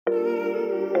Playboy.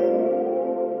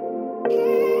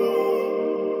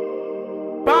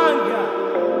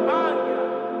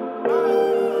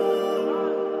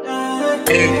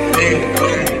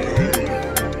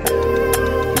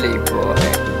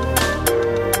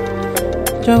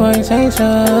 Joy say so.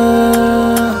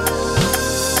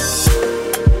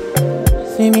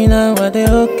 See me now, I they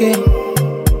okay,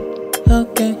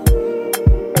 okay.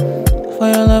 For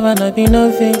your love, I not be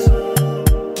no fix.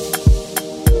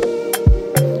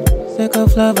 Sick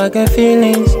of love, I get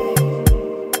feelings.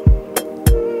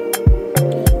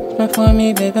 But for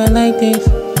me, baby, I like this.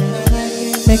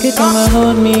 Make it come and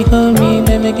hold me,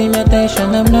 baby, give me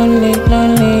attention. I'm lonely,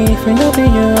 lonely. If you know be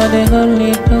you, I they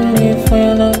lonely, lonely. For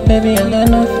your love, baby, I got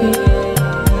no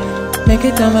fear. Make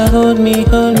it come and hold me,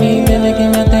 baby,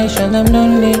 give me attention. I'm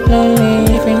lonely,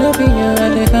 lonely. If you know be you, I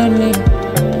they lonely.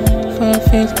 For your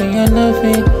face, baby, I love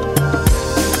it.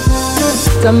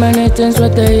 So many things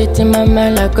what they hit in my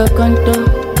mind like a contour.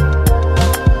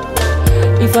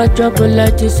 If I trouble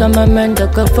like this, I'm a man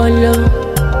that can follow.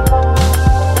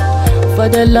 For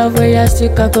the love way I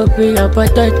seek, I go be your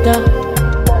protector.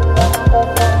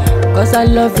 Cause I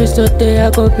love you so day,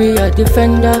 I go be your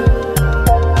defender.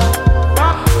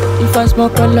 If I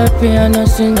smoke a lot, I no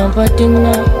see nobody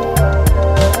now.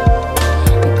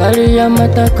 Carry your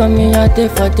mother, come here, day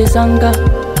for this anger.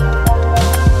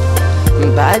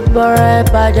 Bad boy,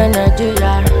 bad energy,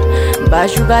 yeah. Bad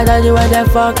sugar daddy, where they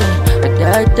fucking. At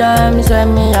that time,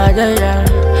 send me out there.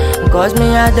 Cause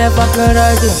me out there fucking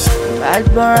ready. Bad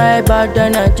boy, bad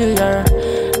energy, yeah.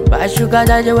 Bad sugar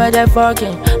daddy, where they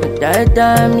fucking. At that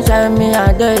time, send me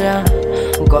out there.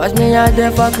 Cause me out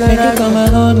there fucking ready. Make it come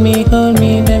and hold me,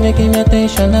 baby, give me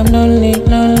attention. I'm lonely,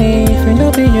 lonely. If you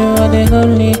know be you, I they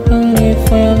lonely, lonely.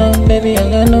 For your love, baby, I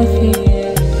got no fear.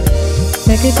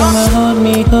 Make it come and hold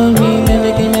me,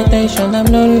 baby, give me attention. I'm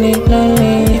lonely,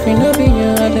 lonely. If you know be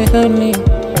you, I they lonely.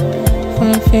 For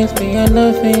your face, baby, I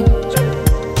love it.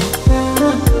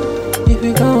 If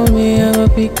you call me, I will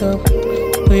pick up.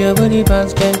 Put your body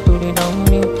basket, put it on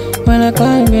me. When I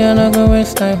climb, I not go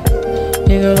waste time.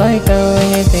 You go like that when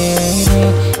you there with me.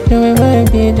 Do me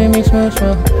baby, do me small.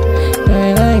 Do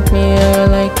you like me, I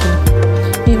like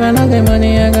you. If I not get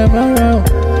money, I got borrow.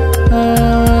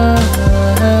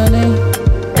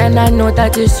 And I know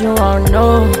that this you won't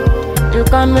know. You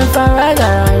coming from right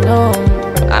there, I know.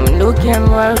 I'm looking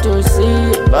well to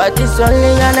see, but it's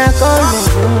only gonna come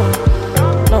with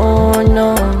you.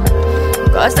 No,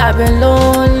 cause I've been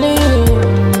lonely.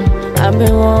 I've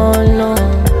been alone.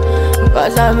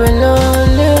 Cause I've been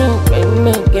lonely.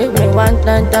 Give me one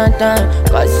time.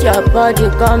 Cause your body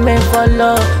coming for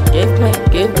love. Give me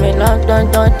love,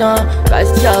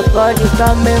 cause your body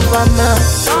coming for me.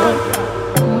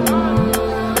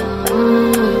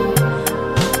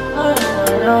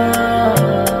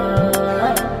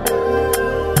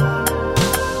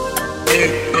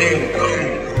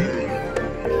 Playboy.